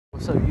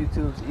What's up,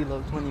 YouTube? It's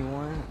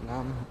Elo21, and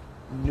I'm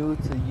new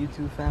to the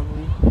YouTube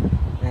family.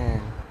 And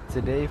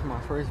today, for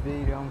my first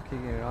video, I'm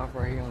kicking it off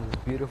right here on this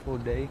beautiful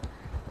day,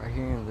 right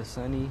here in the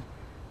sunny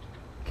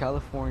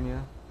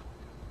California.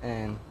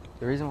 And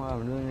the reason why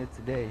I'm doing it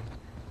today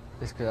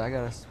is because I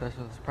got a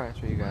special surprise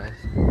for you guys.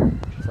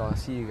 So I'll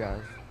see you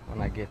guys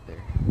when I get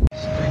there.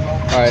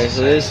 Alright,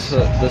 so this is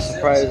the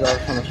surprise I was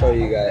going to show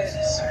you guys.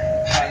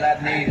 All I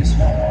need is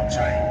one more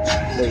drink.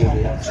 Look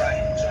at this.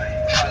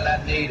 All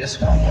I need is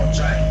one more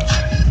drink.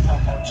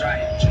 One more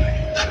drink.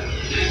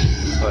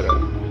 Hold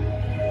up.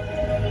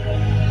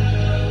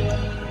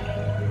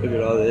 Look at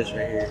all this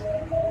right here.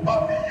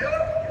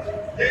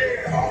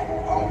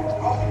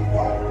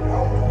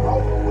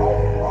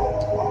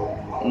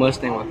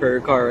 Mustang, my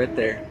favorite car right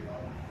there.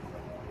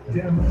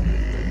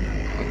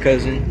 My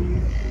cousin.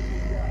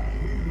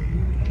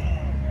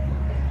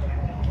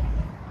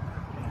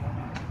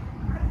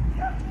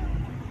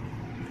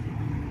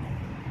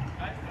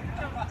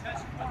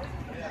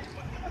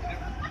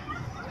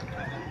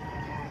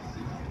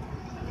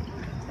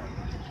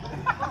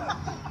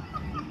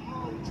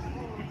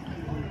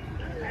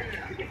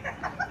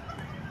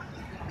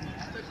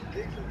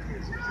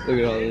 Look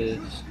at all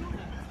this.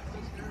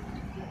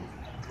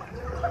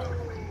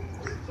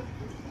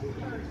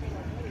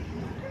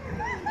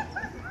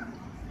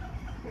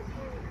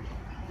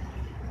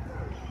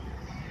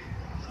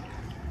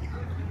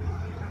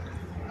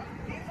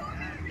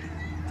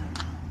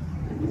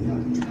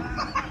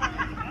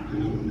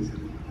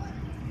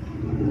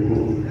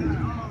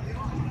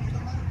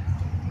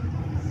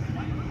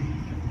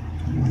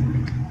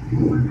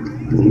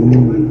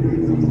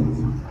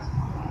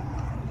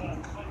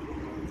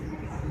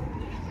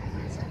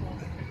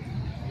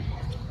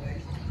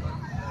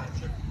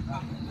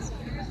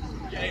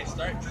 Yeah,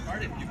 start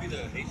it. Give me the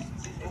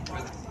agency.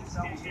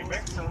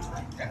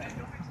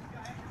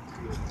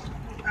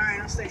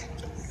 Alright, I'll stay.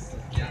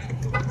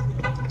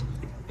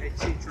 Hey,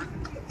 Chief.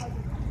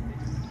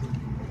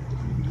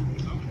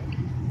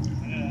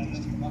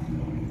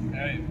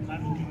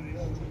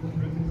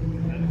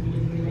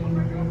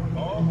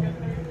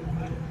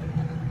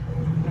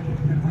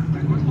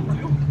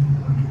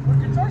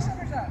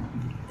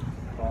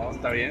 Oh,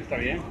 está bien, está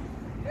bien.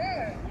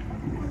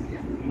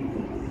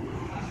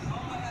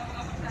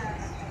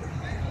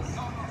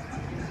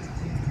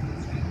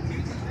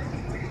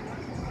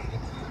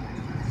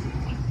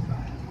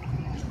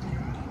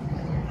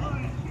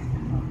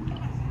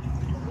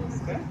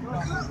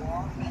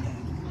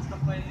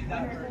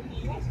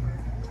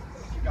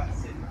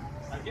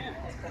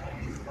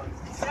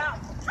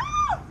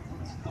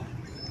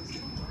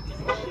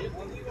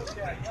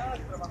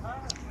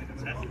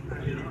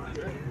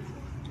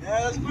 Yeah,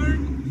 that's good.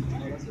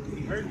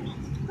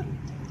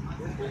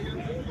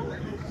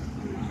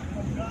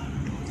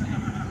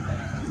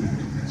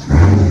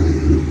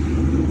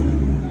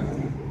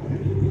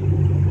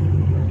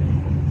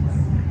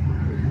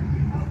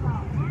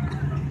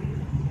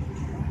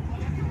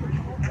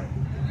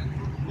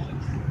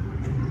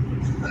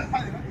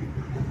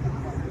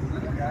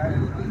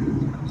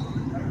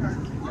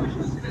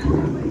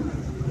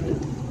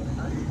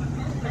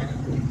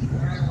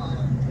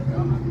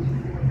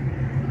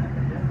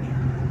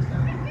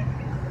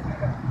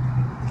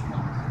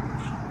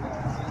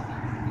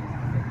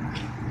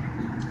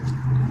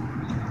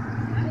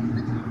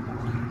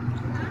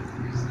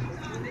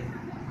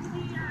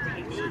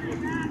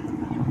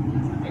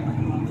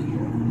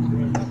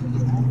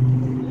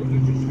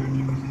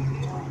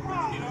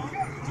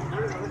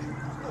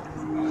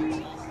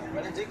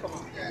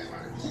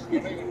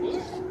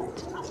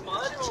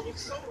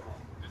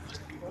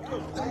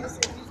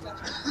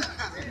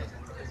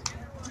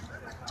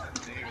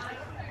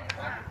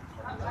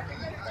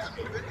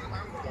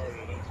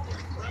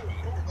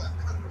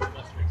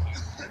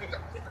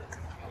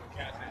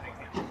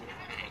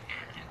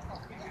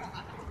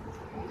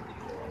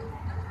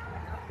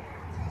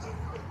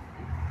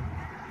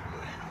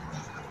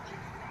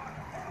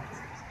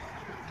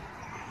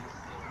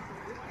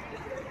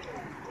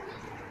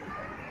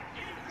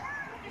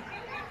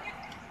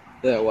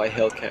 That white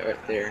Hellcat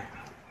right there.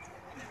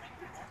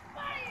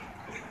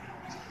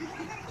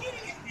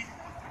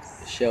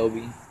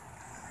 Shelby.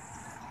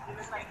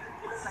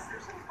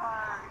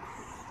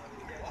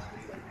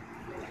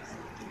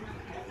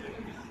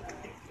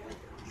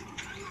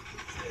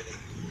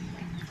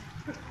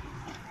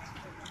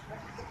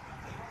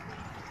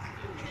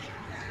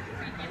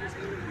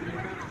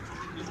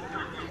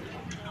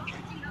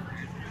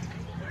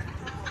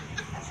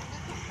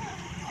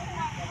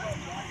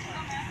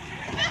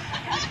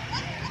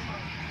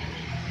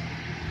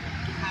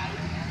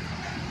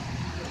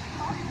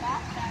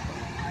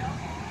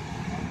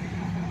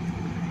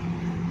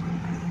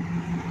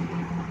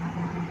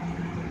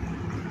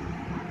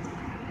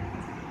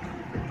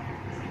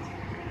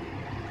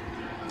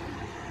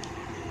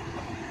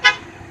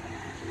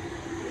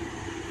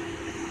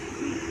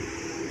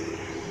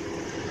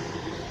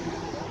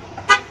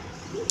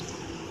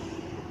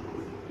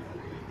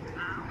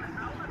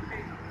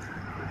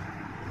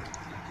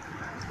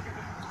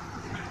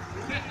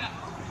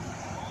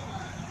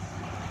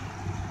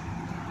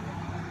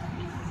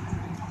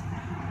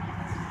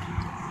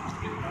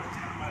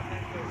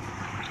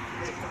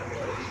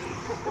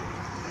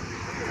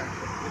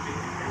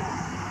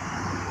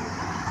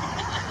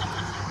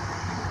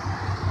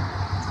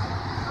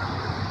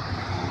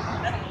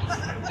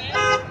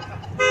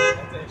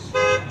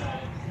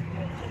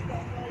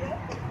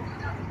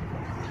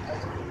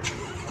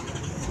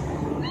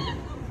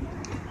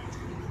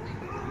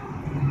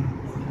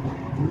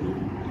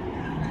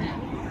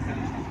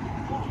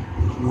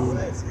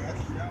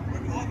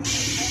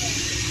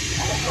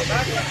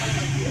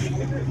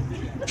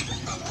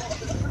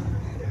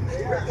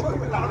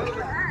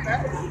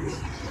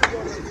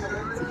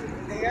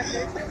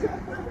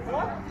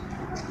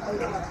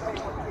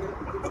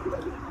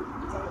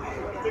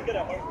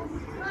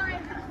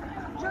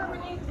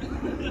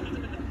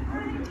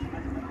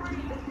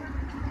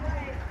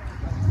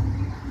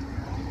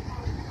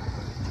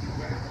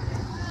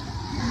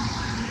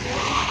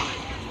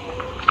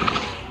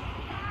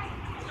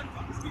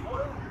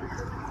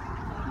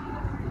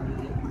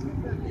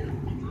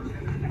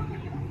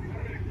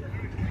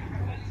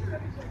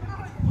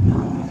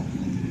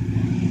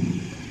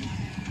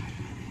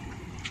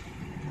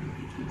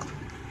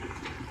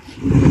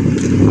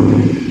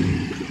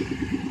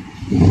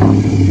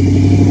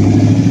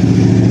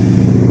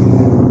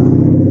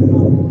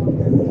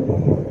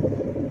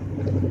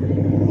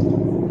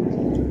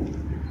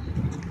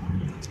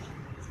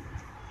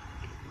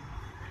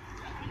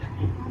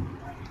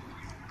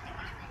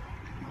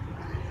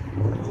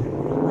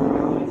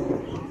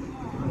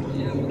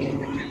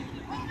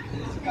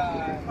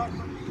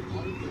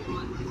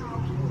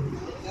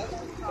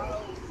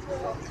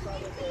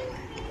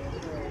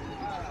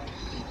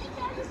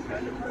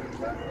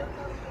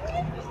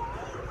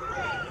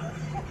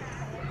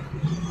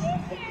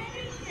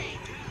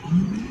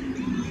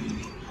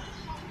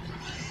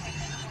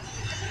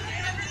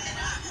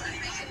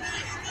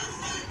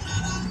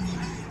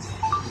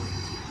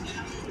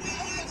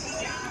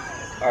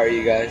 Alright,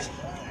 you guys.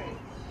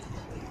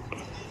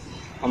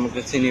 I'm gonna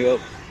continue up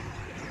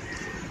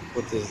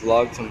with this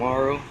vlog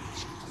tomorrow.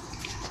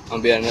 I'm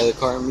gonna be at another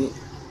car meet.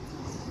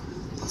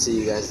 I'll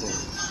see you guys then.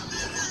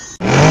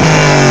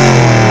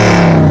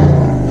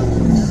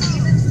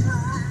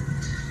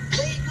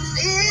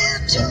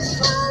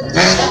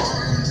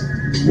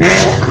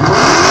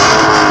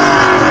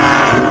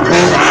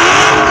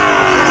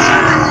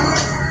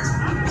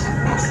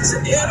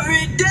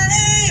 Every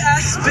day I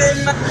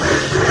spend my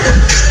feeling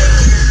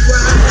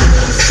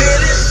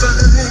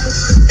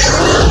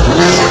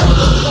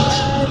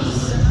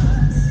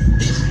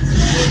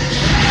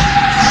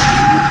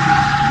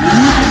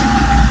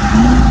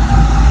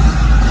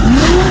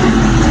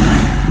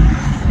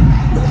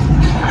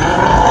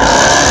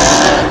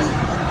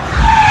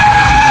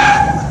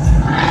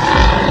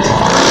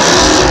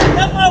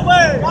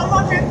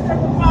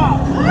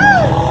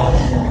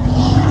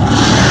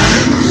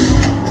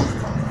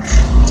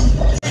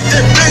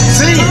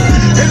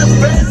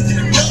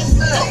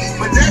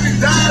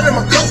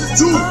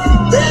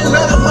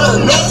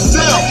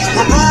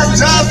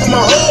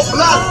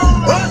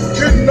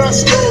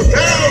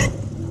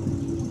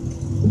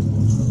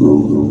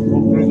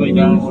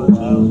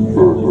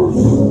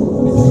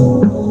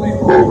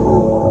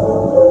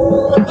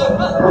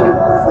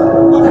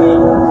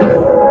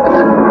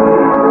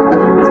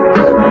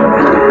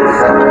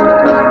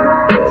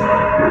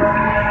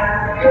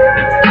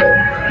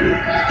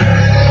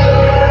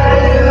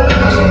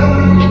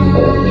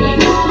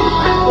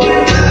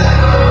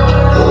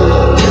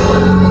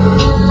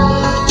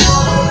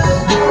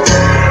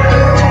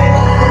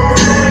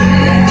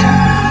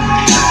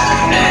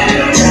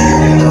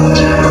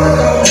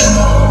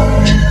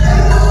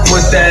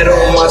that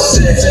on my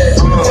set,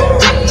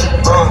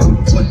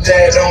 put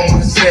that on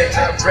my set,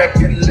 I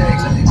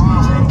recollect,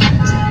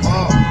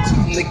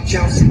 time to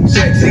count some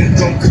checks, they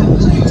gon'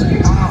 collect,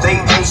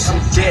 they owe some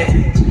debt,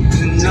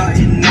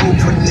 nothing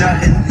over,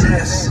 nothing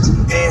less,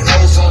 and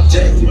hoes on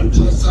deck,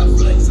 plus I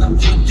flex, I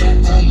put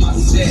that on my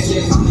set,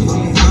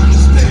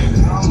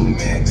 I'm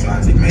man,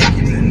 trying to make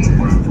it in the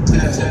world of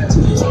death,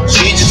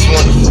 she just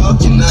wanna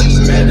fuck and I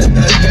just met her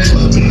at the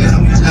club and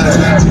now we left,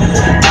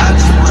 I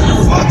just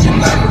wanna fuck and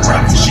I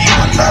rap, she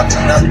want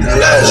nothing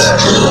less,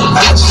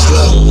 I just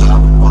love her,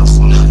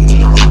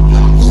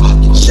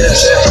 yeah,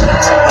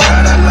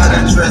 gotta love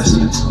that dress,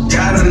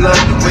 gotta love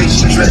the way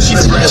she dress,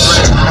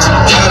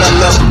 gotta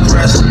love the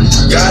breast,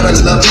 gotta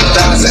love the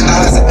thighs and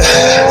eyes,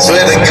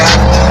 swear to God,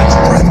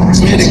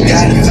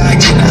 if I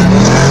get out,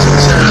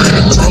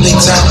 only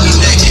time we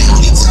naked,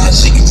 only time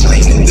she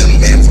complaining, them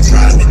man for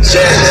private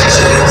jets,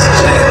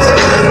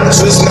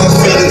 twist my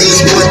fingers,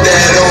 put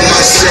that on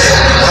my set,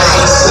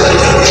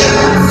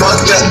 fuck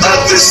the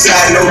other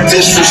side, no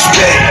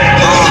disrespect,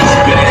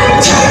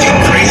 talking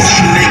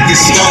crazy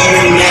niggas,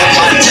 smoking at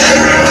my neck.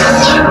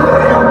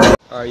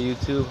 Alright,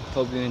 YouTube,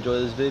 hope you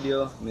enjoyed this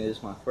video. I mean,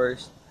 it's my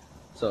first,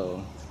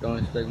 so don't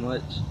expect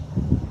much.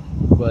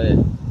 But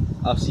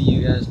I'll see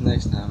you guys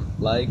next time.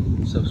 Like,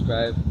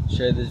 subscribe,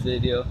 share this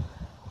video,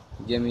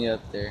 get me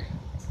up there.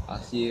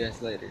 I'll see you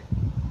guys later.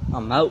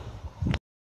 I'm out.